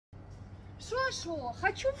Шо?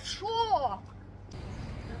 Хочу в шо!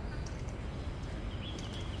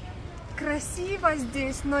 Красиво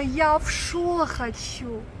здесь, но я в шо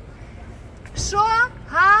хочу. Шо?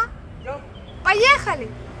 А? Поехали!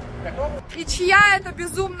 И чья это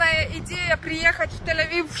безумная идея приехать в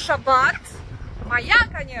Тель-Авив в шабат? Моя,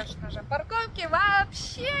 конечно же. Парковки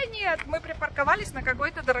вообще нет. Мы припарковались на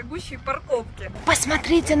какой-то дорогущей парковке.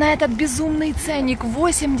 Посмотрите на этот безумный ценник.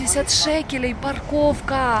 80 шекелей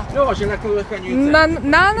парковка.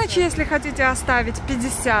 На ночь, если хотите оставить,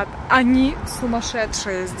 50. Они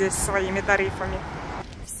сумасшедшие здесь своими тарифами.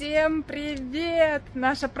 Всем привет!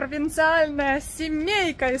 Наша провинциальная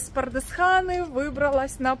семейка из Пардесханы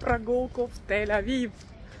выбралась на прогулку в Тель-Авив.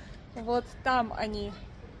 Вот там они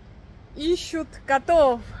ищут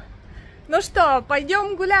котов. Ну что,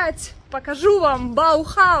 пойдем гулять. Покажу вам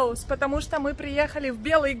Баухаус, потому что мы приехали в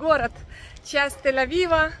Белый город, часть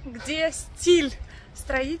Тель-Авива, где стиль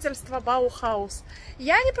строительства Баухаус.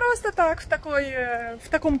 Я не просто так в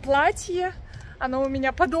таком платье. Оно у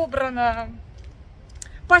меня подобрано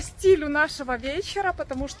по стилю нашего вечера,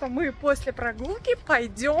 потому что мы после прогулки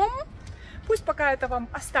пойдем. Пусть пока это вам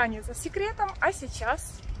останется секретом, а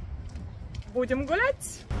сейчас будем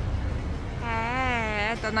гулять.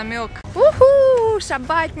 Это намек. Уху,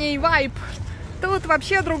 шабатний вайб. Тут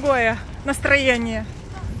вообще другое настроение.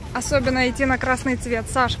 Особенно идти на красный цвет.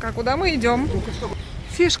 Сашка, куда мы идем?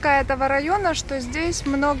 Фишка этого района, что здесь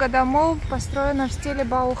много домов построено в стиле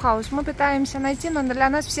Баухаус. Мы пытаемся найти, но для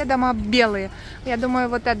нас все дома белые. Я думаю,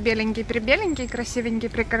 вот этот беленький-прибеленький,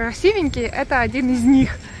 красивенький-прекрасивенький, это один из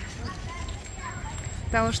них.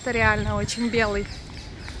 Потому что реально очень белый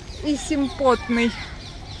и симпотный.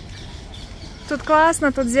 Тут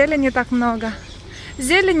классно, тут зелени так много.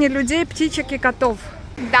 Зелени, людей, птичек и котов.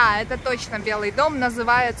 Да, это точно белый дом,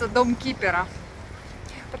 называется дом Кипера.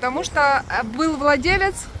 Потому что был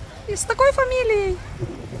владелец и с такой фамилией.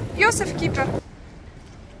 Йосеф Кипер.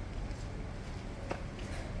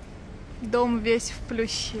 Дом весь в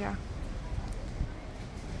плюще.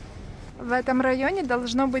 В этом районе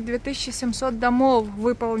должно быть 2700 домов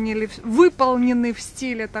выполнены в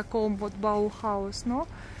стиле таком вот Баухаус. Но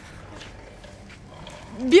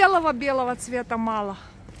белого цвета мало.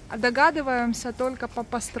 А догадываемся только по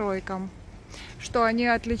постройкам, что они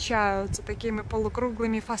отличаются такими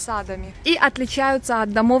полукруглыми фасадами и отличаются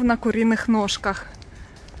от домов на куриных ножках.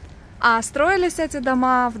 А строились эти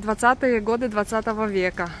дома в 20-е годы 20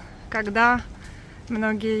 века, когда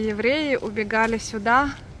многие евреи убегали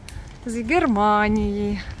сюда из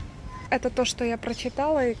Германии. Это то, что я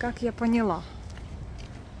прочитала и как я поняла.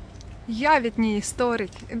 Я ведь не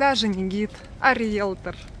историк и даже не гид, а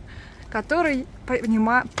риэлтор, который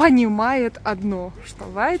понимает одно, что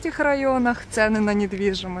в этих районах цены на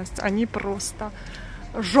недвижимость, они просто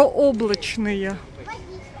заоблачные,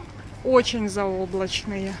 очень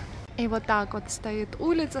заоблачные. И вот так вот стоит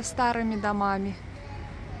улица с старыми домами,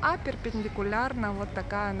 а перпендикулярно вот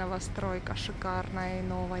такая новостройка, шикарная и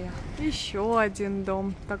новая. Еще один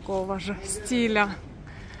дом такого же стиля.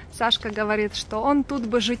 Сашка говорит, что он тут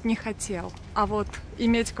бы жить не хотел, а вот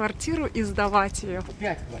иметь квартиру и сдавать ее.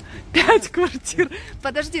 5 квартир.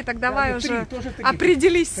 Подожди, так давай уже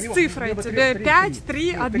определись с цифрой. Тебе 5,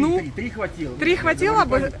 3, 1? 3 хватило. 3 хватило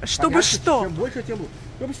бы, чтобы что? Чем больше, тем лучше.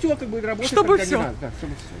 Чтобы все как бы работало. Чтобы все.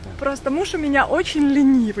 Просто муж у меня очень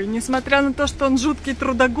ленивый. Несмотря на то, что он жуткий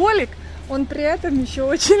трудоголик, он при этом еще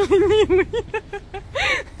очень ленивый.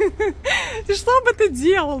 И что бы ты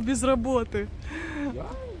делал без работы?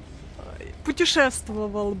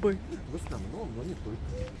 Путешествовал бы. В основном, но не только.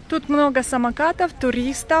 Тут много самокатов,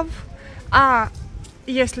 туристов. А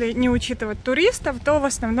если не учитывать туристов, то в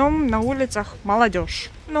основном на улицах молодежь.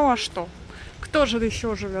 Ну а что? Кто же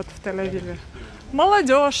еще живет в Тель-Авиве?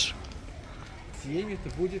 Молодежь. Семьи-то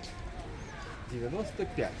будет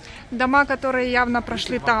 95. Дома, которые явно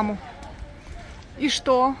прошли таму. И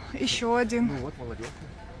что? Еще один. Ну вот, молодежь.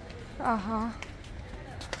 Ага.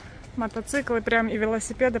 Мотоциклы прям и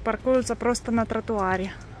велосипеды паркуются просто на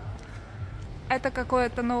тротуаре. Это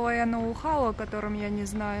какое-то новое ноу-хау, о котором я не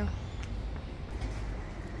знаю.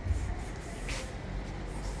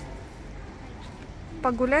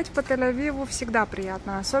 Погулять по Тель-Авиву всегда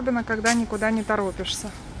приятно, особенно когда никуда не торопишься.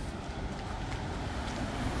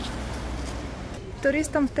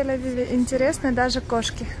 Туристам в Тель-Авиве интересны даже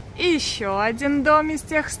кошки. И еще один дом из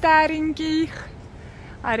тех стареньких.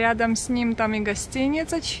 А рядом с ним там и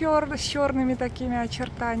гостиница с черными такими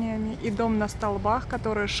очертаниями, и дом на столбах,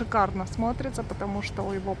 который шикарно смотрится, потому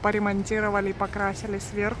что его поремонтировали и покрасили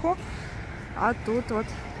сверху. А тут вот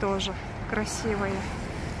тоже красивая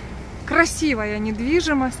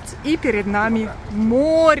недвижимость, и перед нами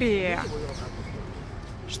море.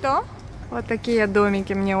 Что? Вот такие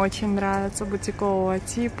домики мне очень нравятся, бутикового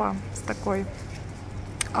типа, с такой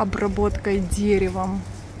обработкой деревом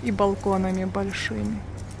и балконами большими.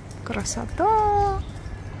 Красота!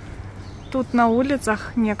 Тут на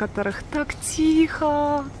улицах некоторых так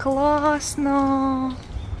тихо, классно.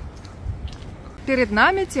 Перед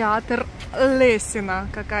нами театр Лесина.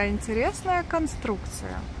 Какая интересная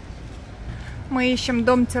конструкция. Мы ищем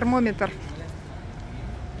дом-термометр.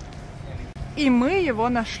 И мы его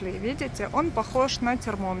нашли. Видите, он похож на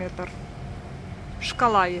термометр.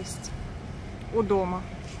 Шкала есть у дома.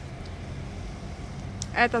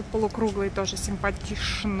 Этот полукруглый тоже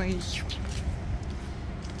симпатичный.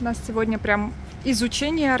 У нас сегодня прям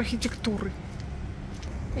изучение архитектуры.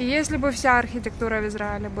 И если бы вся архитектура в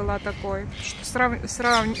Израиле была такой, что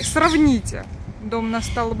сравните дом на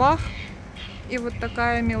столбах и вот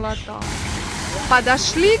такая милота.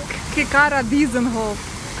 Подошли к Кикара Дизенгоф,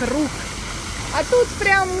 круг. А тут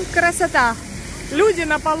прям красота. Люди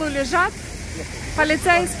на полу лежат,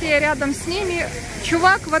 полицейские рядом с ними,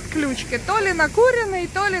 чувак в отключке. То ли накуренный,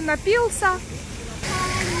 то ли напился.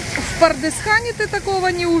 В Пардесхане ты такого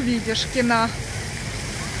не увидишь, кино.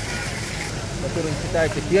 Который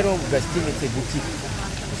считается первым в гостинице бутик.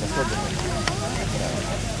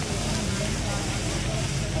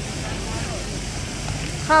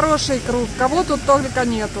 Хороший круг, кого тут только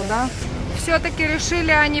нету, да? Все-таки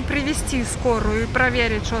решили они привезти скорую и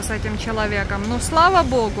проверить, что с этим человеком. Ну, слава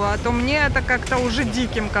богу, а то мне это как-то уже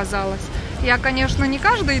диким казалось. Я, конечно, не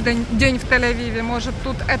каждый день в Тель-Авиве, может,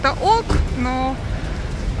 тут это ок, но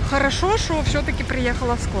хорошо, что все-таки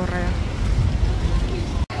приехала скорая.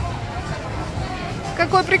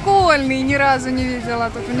 Какой прикольный, ни разу не видела.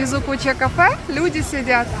 Тут внизу куча кафе, люди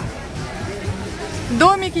сидят.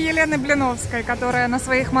 Домики Елены Блиновской, которая на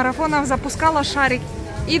своих марафонах запускала шарик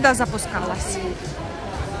и дозапускалась.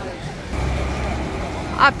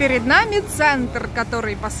 А перед нами центр,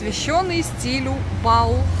 который посвящен стилю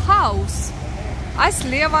Баухаус. А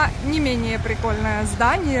слева не менее прикольное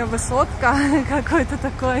здание, высотка, какое-то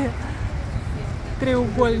такое,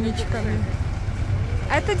 треугольничками.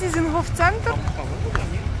 Это Дизенгоф-центр?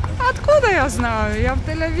 Откуда я знаю? Я в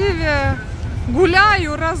Тель-Авиве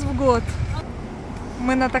гуляю раз в год.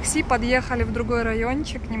 Мы на такси подъехали в другой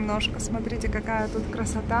райончик немножко. Смотрите, какая тут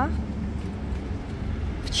красота.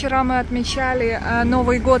 Вчера мы отмечали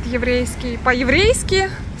Новый год еврейский по-еврейски.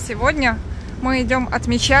 Сегодня мы идем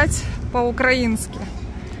отмечать по-украински.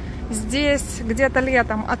 Здесь где-то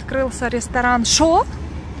летом открылся ресторан SHO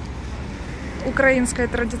украинской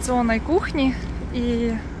традиционной кухни.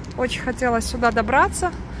 И очень хотелось сюда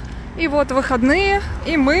добраться. И вот выходные,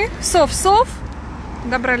 и мы сов-сов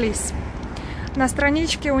добрались. На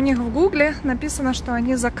страничке у них в Гугле написано, что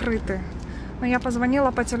они закрыты. Но я позвонила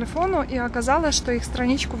по телефону, и оказалось, что их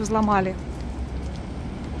страничку взломали.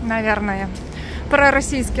 Наверное.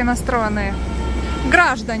 Пророссийски настроенные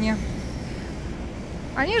граждане.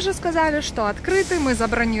 Они же сказали, что открыты. Мы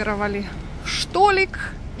забронировали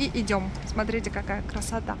столик и идем. Смотрите, какая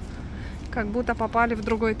красота. Как будто попали в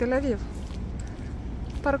другой Тель-Авив.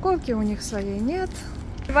 Парковки у них своей нет.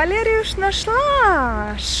 Валерию ж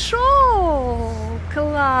нашла! Шо!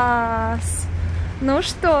 Класс! Ну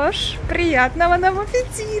что ж, приятного нам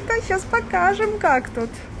аппетита! Сейчас покажем, как тут.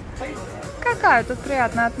 Какая тут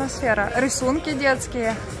приятная атмосфера. Рисунки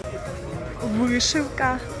детские.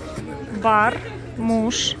 Вышивка. Бар.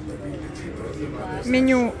 Муж.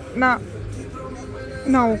 Меню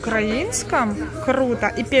на украинском. Круто.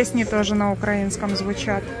 И песни тоже на украинском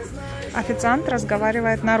звучат. Официант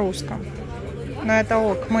разговаривает на русском. Но это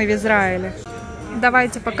ок, мы в Израиле.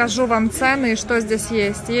 Давайте покажу вам цены и что здесь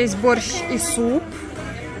есть. Есть борщ и суп.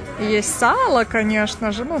 Есть сало,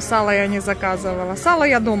 конечно же. Ну, сало я не заказывала. Сало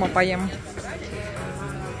я дома поем.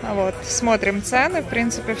 Вот, смотрим цены. В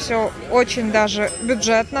принципе, все очень даже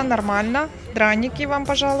бюджетно, нормально. Драники вам,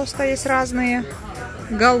 пожалуйста, есть разные.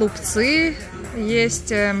 Голубцы.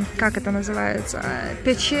 Есть, как это называется,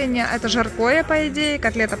 печенье, это жаркое, по идее,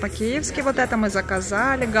 котлета по-киевски, вот это мы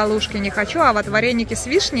заказали, галушки не хочу, а вот вареники с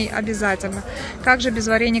вишней обязательно, как же без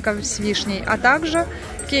вареников с вишней, а также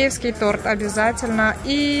киевский торт обязательно,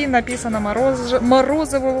 и написано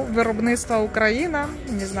морозиво, виробництво Украина,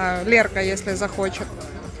 не знаю, Лерка, если захочет.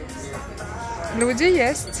 Люди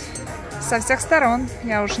есть со всех сторон,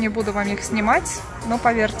 я уж не буду вам их снимать, но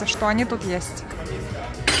поверьте, что они тут есть.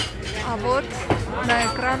 А вот на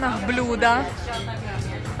экранах блюдо.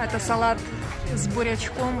 Это салат с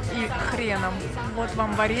бурячком и хреном. Вот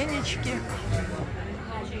вам варенички.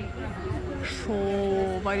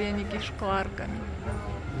 Шо, вареники с шкварками.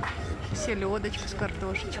 Селедочка с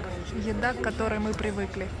картошечкой. Еда, к которой мы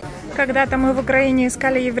привыкли. Когда-то мы в Украине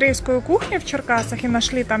искали еврейскую кухню в Черкасах и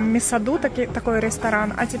нашли там Месаду, такой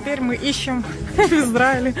ресторан. А теперь мы ищем в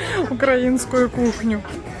Израиле украинскую кухню.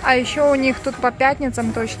 А еще у них тут по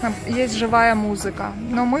пятницам точно есть живая музыка.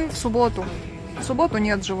 Но мы в субботу. В субботу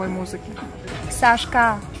нет живой музыки.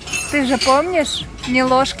 Сашка, ты же помнишь? Не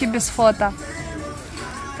ложки без фото.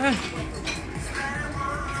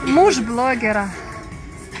 Муж блогера.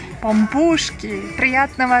 Помпушки.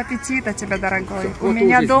 Приятного аппетита тебе, дорогой. У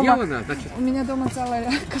меня дома сделано, у меня дома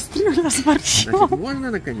целая кастрюля с борщом. Значит,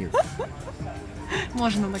 можно наконец?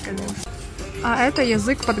 Можно наконец. А это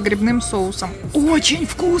язык под грибным соусом. Очень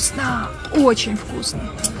вкусно! Очень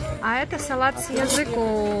вкусно. А это салат с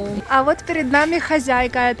языком. А вот перед нами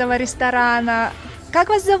хозяйка этого ресторана. Как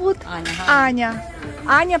вас зовут? Аня.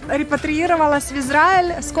 Аня репатриировалась в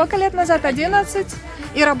Израиль сколько лет назад? 11?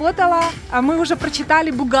 И работала, а мы уже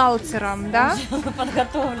прочитали, бухгалтером, да?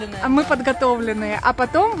 Подготовленные. Мы подготовленные. А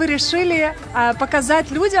потом вы решили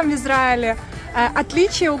показать людям в Израиле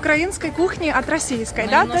отличие украинской кухни от российской,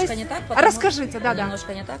 да? Немножко То есть... не так, Расскажите, да.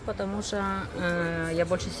 Немножко не так, потому что я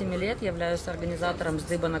больше 7 лет являюсь организатором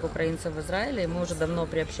здыбанок украинцев в Израиле, и мы уже давно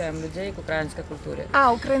приобщаем людей к украинской культуре.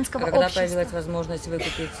 Украинского Когда общества. появилась возможность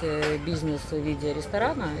выкупить бизнес в виде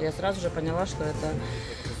ресторана, я сразу же поняла, что это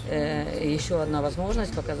еще одна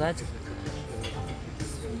возможность показать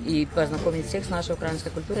и познакомить всех с нашей украинской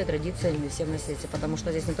культурой, традициями и всем на свете. Потому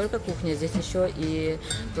что здесь не только кухня, здесь еще и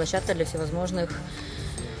площадка для всевозможных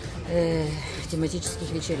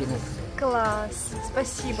тематических вечеринок. Класс!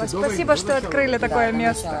 Спасибо. Спасибо, что открыли такое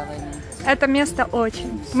место. Это место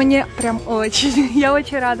очень. Мне прям очень. Я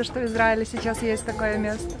очень рада, что в Израиле сейчас есть такое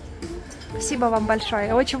место. Спасибо вам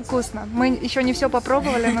большое. Очень вкусно. Мы еще не все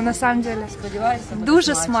попробовали, но на самом деле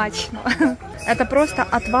дуже смачно. Это просто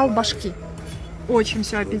отвал башки. Очень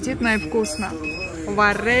все аппетитно и вкусно.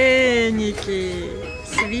 Вареники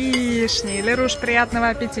с вишней. Леруш, приятного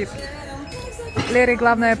аппетита. Лере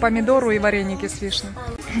главное помидору и вареники с вишней.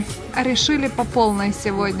 Решили по полной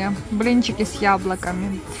сегодня. Блинчики с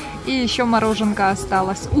яблоками. И еще мороженка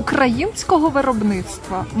осталось. Украинского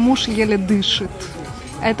виробництва. Муж еле дышит.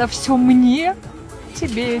 Это все мне,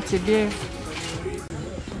 тебе.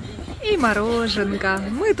 И мороженка.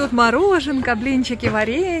 Мы тут мороженка, блинчики,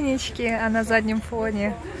 варенички, а на заднем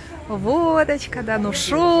фоне водочка, да ну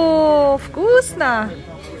шо, вкусно!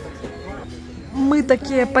 Мы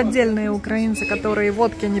такие поддельные украинцы, которые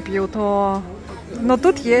водки не пьют, но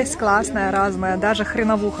тут есть классная, разная, даже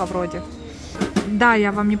хреновуха вроде. Да,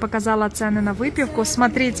 я вам не показала цены на выпивку,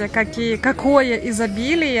 смотрите, какое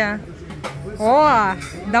изобилие. О,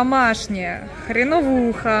 домашняя,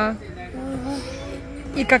 хреновуха.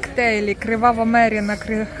 И коктейли. Кривава Мері на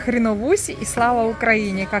хреновусі и слава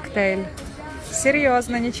Украине коктейль.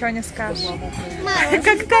 Серьезно, ничего не скажешь.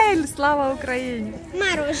 Коктейль, слава Украине.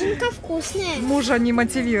 Мороженка вкусная. Мужа не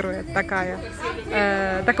мотивирует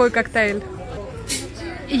такой коктейль.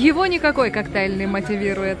 Его никакой коктейль не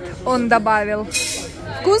мотивирует. Он добавил.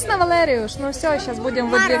 Вкусно, Валериуш? Ну все, сейчас будем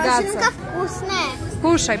выдвигаться. Мороженка вкусная.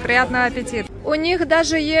 Кушай, приятного аппетита. У них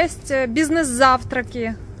даже есть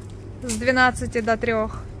бизнес-завтраки с 12 до 3.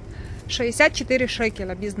 64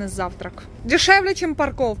 шекеля бизнес-завтрак. Дешевле, чем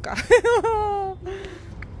парковка.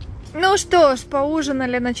 Ну что ж,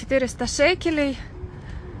 поужинали на 400 шекелей.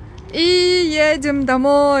 И едем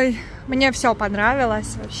домой. Мне все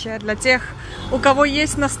понравилось вообще. Для тех, у кого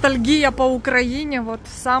есть ностальгия по Украине, вот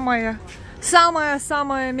самое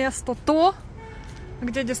место то,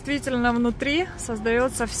 где действительно внутри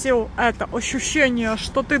создается все это ощущение,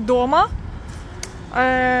 что ты дома.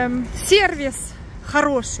 Сервис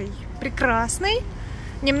хороший, прекрасный.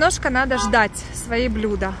 Немножко надо ждать свои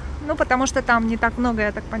блюда. Ну, потому что там не так много,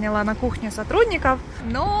 я так поняла, на кухне сотрудников.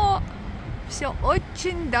 Но все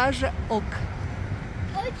очень даже ок.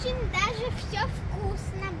 Очень даже все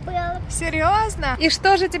вкусно было. Серьезно? И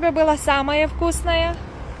что же тебе было самое вкусное?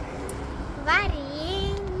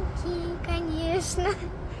 Вареники, конечно.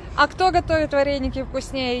 А кто готовит вареники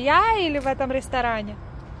вкуснее, я или в этом ресторане?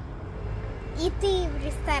 И ты в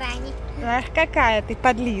ресторане. Ах, какая ты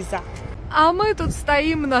подлиза. А мы тут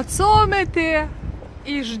стоим на цомете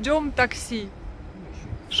и ждем такси,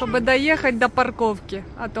 чтобы доехать до парковки.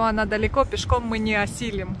 А то она далеко, пешком мы не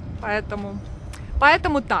осилим.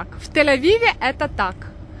 Поэтому так. В Тель-Авиве это так.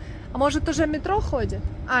 А может уже метро ходит?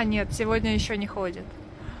 А, нет, сегодня еще не ходит.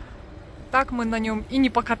 Так мы на нем и не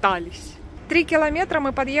покатались. 3 километра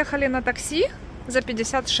мы подъехали на такси за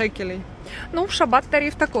 50 шекелей. Ну, в шабат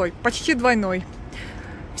тариф такой, почти двойной.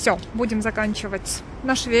 Все, будем заканчивать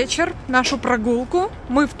наш вечер, нашу прогулку.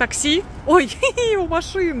 Мы в такси, ой, в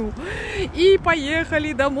машину. И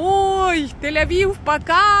поехали домой. Тель-Авив,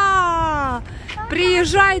 пока!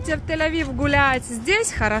 Приезжайте в Тель-Авив гулять.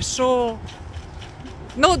 Здесь хорошо,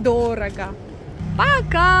 но дорого.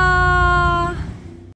 Пока!